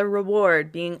 million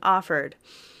reward being offered,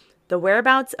 the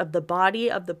whereabouts of the body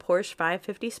of the Porsche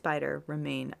 550 Spyder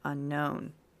remain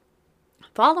unknown.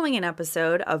 Following an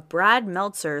episode of Brad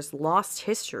Meltzer's Lost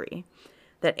History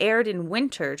that aired in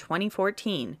winter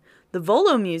 2014, the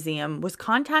Volo Museum was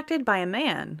contacted by a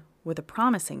man with a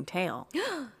promising tale.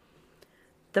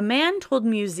 The man told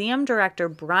museum director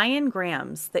Brian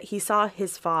Grams that he saw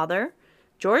his father,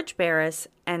 George Barris,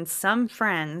 and some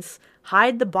friends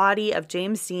hide the body of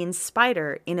James Dean's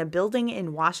Spyder in a building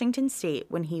in Washington state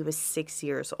when he was 6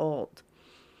 years old.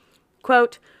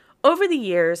 Quote, "Over the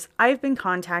years, I've been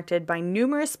contacted by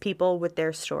numerous people with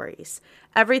their stories.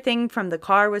 Everything from the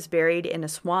car was buried in a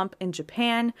swamp in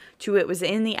Japan to it was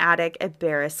in the attic at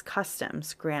Barris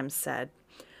Customs," Grams said.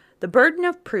 "The burden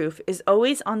of proof is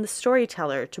always on the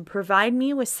storyteller to provide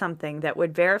me with something that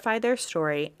would verify their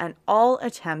story, and all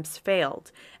attempts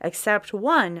failed, except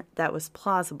one that was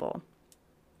plausible.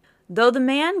 Though the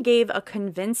man gave a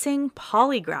convincing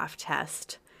polygraph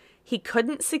test, he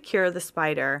couldn't secure the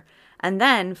Spyder, and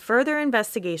then further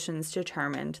investigations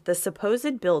determined the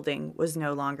supposed building was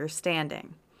no longer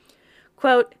standing.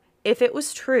 Quote, if it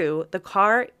was true, the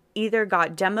car either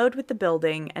got demoed with the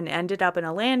building and ended up in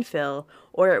a landfill,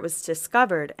 or it was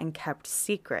discovered and kept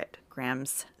secret,"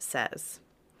 Grams says.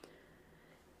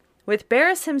 With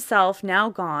Barris himself now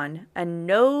gone and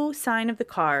no sign of the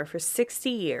car for 60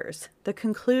 years, the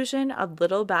conclusion of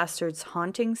Little Bastard's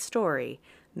haunting story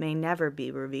may never be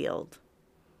revealed.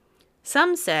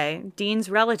 Some say Dean's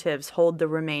relatives hold the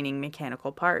remaining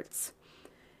mechanical parts.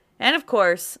 And of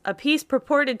course, a piece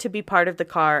purported to be part of the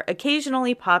car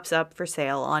occasionally pops up for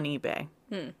sale on eBay.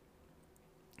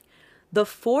 The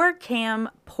 4-cam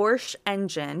Porsche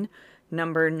engine,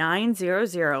 number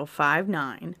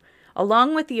 90059,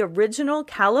 along with the original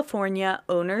California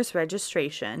owner's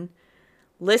registration,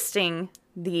 listing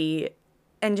the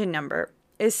engine number,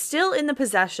 is still in the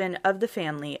possession of the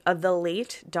family of the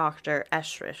late Dr.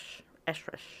 Eschrich.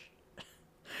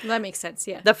 That makes sense,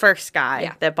 yeah. The first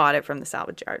guy that bought it from the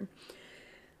salvage yard.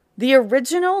 The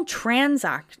original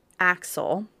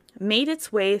transaxle made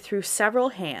its way through several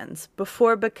hands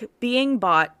before being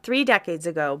bought 3 decades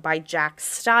ago by Jack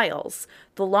Stiles,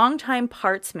 the longtime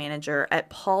parts manager at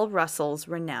Paul Russell's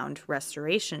renowned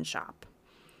restoration shop.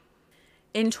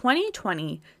 In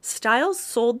 2020, Stiles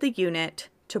sold the unit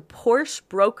to Porsche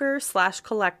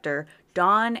broker/collector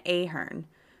Don Ahern,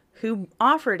 who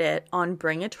offered it on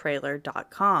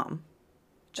bringatrailer.com,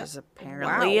 which is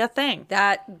apparently a thing.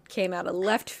 That came out of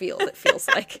left field, it feels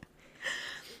like.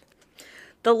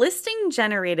 The listing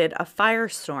generated a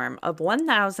firestorm of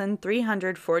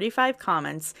 1,345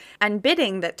 comments and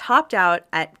bidding that topped out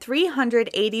at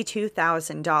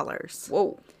 $382,000.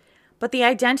 Whoa. But the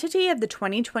identity of the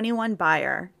 2021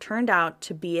 buyer turned out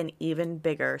to be an even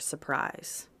bigger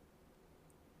surprise.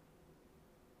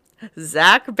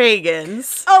 Zach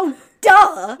Bagans. Oh,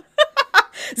 duh!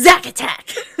 Zach Attack!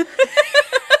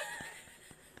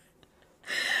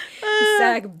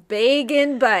 Zach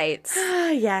Bagan bites.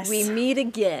 Yes. We meet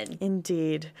again.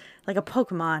 Indeed. Like a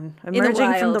Pokemon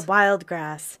emerging from the wild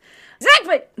grass. Zach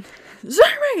Bagans!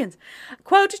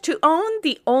 Quote, to own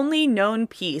the only known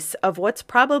piece of what's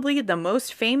probably the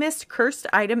most famous cursed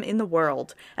item in the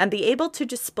world and be able to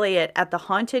display it at the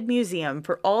Haunted Museum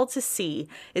for all to see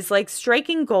is like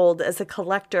striking gold as a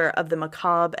collector of the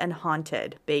macabre and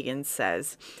haunted, Bagans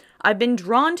says. I've been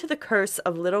drawn to the curse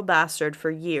of Little Bastard for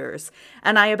years,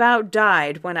 and I about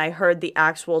died when I heard the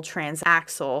actual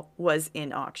transaxle was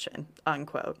in auction,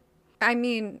 unquote. I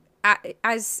mean,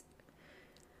 as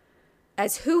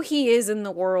who he is in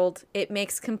the world, it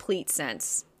makes complete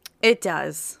sense. It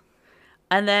does.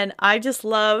 And then I just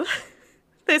love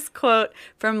this quote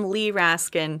from Lee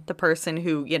Raskin, the person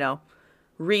who,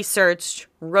 researched,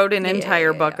 wrote an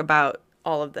entire book about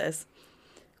all of this.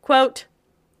 Quote,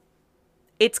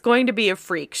 "It's going to be a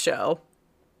freak show.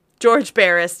 George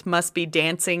Barris must be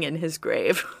dancing in his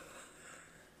grave."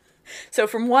 So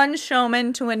from one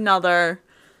showman to another,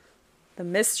 the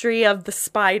mystery of the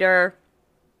Spyder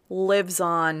lives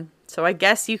on. So I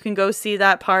guess you can go see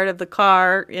that part of the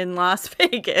car in Las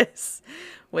Vegas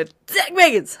with Zach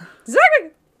Bagans.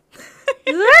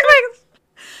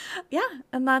 Yeah,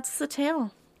 and that's the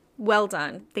tale. Well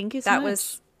done. Thank you so much. That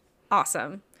was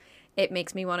awesome. It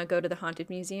makes me want to go to the Haunted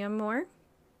Museum more.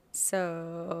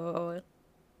 So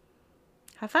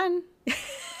have fun.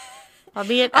 I'll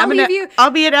be at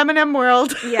M&M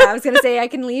World. Yeah, I was going to say I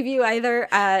can leave you either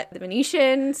at the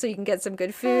Venetian so you can get some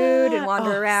good food and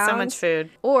wander around. So much food.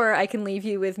 Or I can leave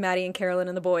you with Maddie and Carolyn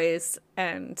and the boys.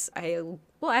 And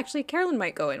actually, Carolyn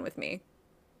might go in with me.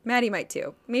 Maddie might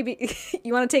too. Maybe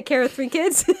you want to take care of 3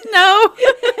 kids? No.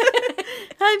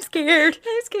 I'm scared.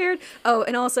 Oh,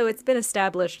 and also it's been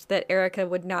established that Erica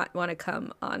would not want to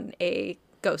come on a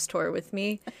ghost tour with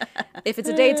me. If it's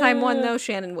a daytime one, though,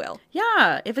 Shannon will.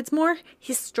 Yeah, if it's more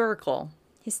hysterical.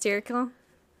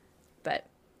 But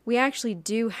we actually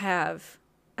do have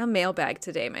a mailbag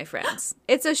today, my friends.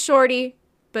 It's a shorty,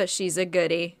 but she's a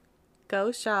goodie. Go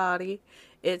shawty,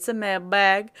 it's a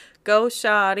mailbag. Go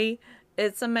shawty,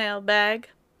 it's a mailbag.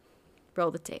 Roll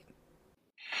the tape.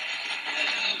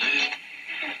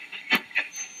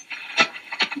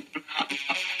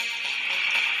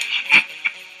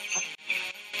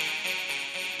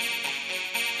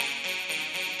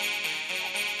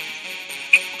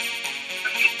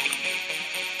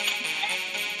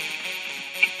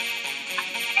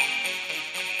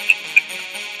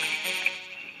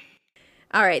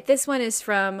 All right, this one is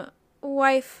from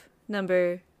wife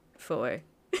number 4.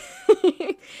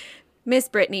 Miss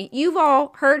Brittany. You've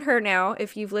all heard her now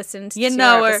if you've listened to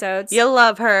our episodes. You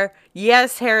love her.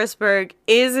 Yes, Harrisburg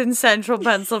is in central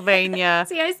Pennsylvania.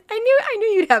 See, I knew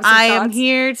you'd have some I thoughts. am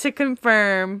here to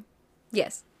confirm.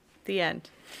 Yes. The end.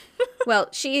 Well,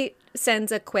 she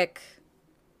sends a quick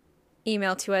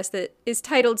email to us that is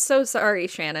titled, "So Sorry,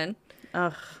 Shannon."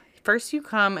 Ugh. First you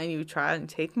come and you try and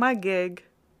take my gig,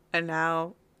 and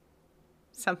now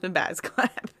something bad's gonna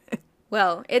happen.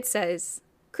 Well, it says,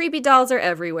 "Creepy dolls are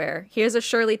everywhere. Here's a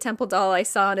Shirley Temple doll I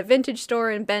saw in a vintage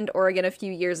store in Bend, Oregon a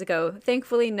few years ago.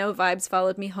 Thankfully, no vibes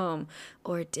followed me home.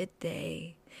 Or did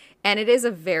they?" And it is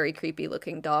a very creepy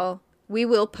looking doll. We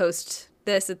will post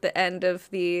this at the end of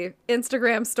the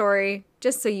Instagram story,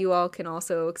 just so you all can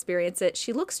also experience it.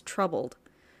 She looks troubled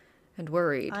and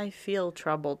worried. I feel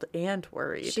troubled and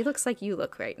worried. She looks like you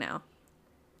look right now.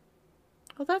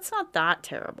 Well, that's not that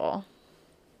terrible.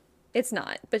 It's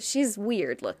not, but she's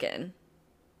weird looking.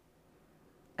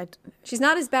 She's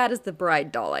not as bad as the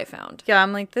bride doll I found. Yeah,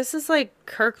 I'm like, this is like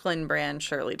Kirkland brand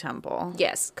Shirley Temple.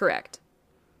 Yes, correct.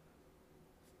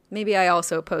 Maybe I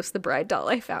also post the bride doll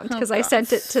I found because I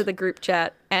sent it to the group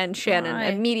chat and Shannon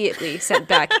immediately sent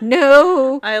back,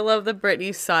 "No." I love that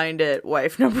Brittany signed it,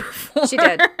 wife number 4. She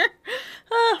did.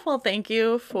 Well, thank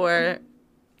you for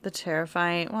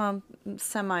the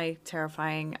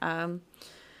semi-terrifying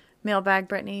mailbag,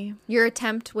 Brittany. Your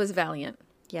attempt was valiant.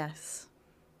 Yes.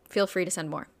 Feel free to send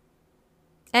more.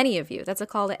 Any of you. That's a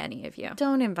call to any of you.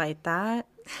 Don't invite that.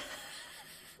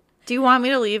 Do you want me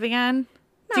to leave again?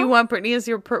 No. Do you want Brittany as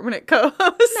your permanent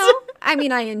co-host? No. I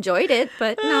mean, I enjoyed it,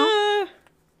 but no.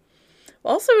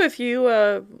 Also, if you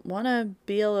want to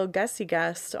be a little guesty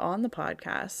guest on the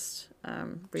podcast,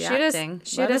 reacting,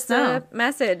 shoot us a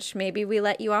message. Maybe we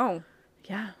let you on.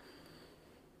 Yeah.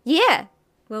 Yeah.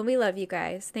 Well, we love you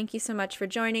guys. Thank you so much for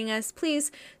joining us.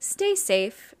 Please stay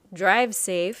safe, drive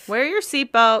safe, wear your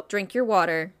seatbelt, drink your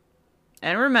water.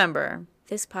 And remember,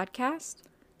 this podcast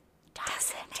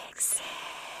doesn't exist.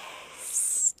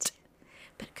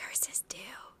 But curses do.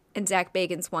 And Zach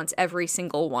Bagans wants every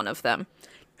single one of them.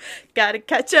 Gotta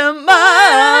catch 'em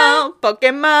all,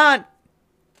 Pokemon.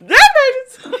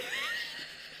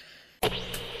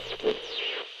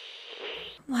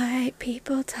 White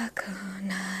people talk all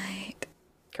night.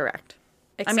 Correct.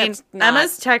 Except I mean, not.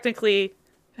 Emma's technically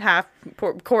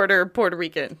quarter Puerto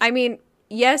Rican. I mean,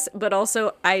 yes, but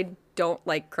also I don't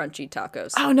like crunchy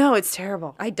tacos. Oh, no, it's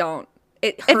terrible. I don't.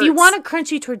 It hurts. If you want a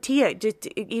crunchy tortilla, just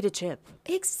eat a chip.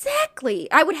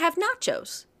 Exactly. I would have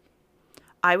nachos.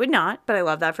 I would not, but I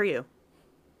love that for you.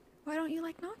 Why don't you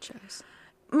like nachos?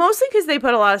 Mostly because they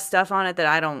put a lot of stuff on it that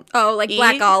I don't eat.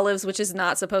 Black olives, which is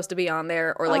not supposed to be on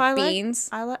there, or beans.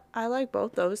 I like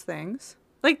both those things.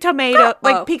 Like tomato,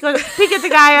 pico de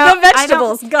gallo. The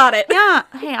vegetables, got it. Yeah.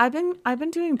 Hey, I've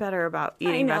been doing better about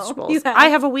eating vegetables. I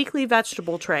have a weekly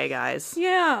vegetable tray, guys.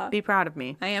 Yeah. Be proud of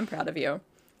me. I am proud of you.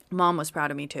 Mom was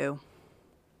proud of me too.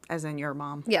 As in your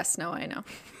mom. Yes, no, I know.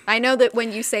 I know that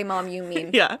when you say mom, you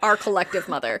mean our collective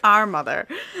mother. Our mother.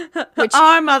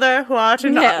 Our mother who art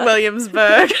in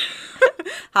Williamsburg.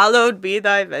 Hallowed be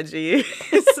thy veggies.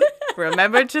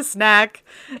 Remember to snack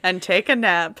and take a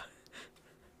nap.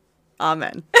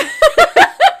 Amen.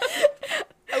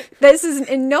 This is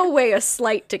in no way a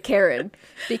slight to Karen,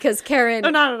 because Karen...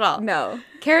 No, not at all. No.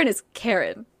 Karen is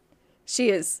Karen. She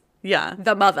is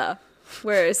the mother,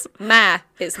 whereas Ma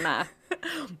is Ma.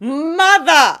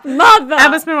 Mother!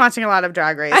 Emma's been watching a lot of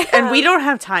Drag Race, and we don't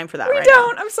have time for that right now. We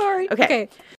don't. I'm sorry. Okay.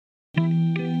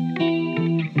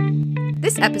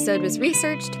 This episode was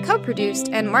researched, co-produced,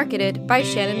 and marketed by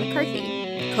Shannon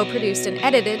McCarthy. Co-produced and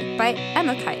edited by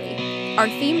Emma Kiley. Our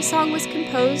theme song was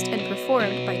composed and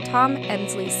performed by Tom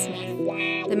Ensley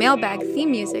Smith. The Mailbag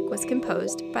theme music was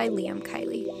composed by Liam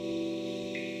Kiley.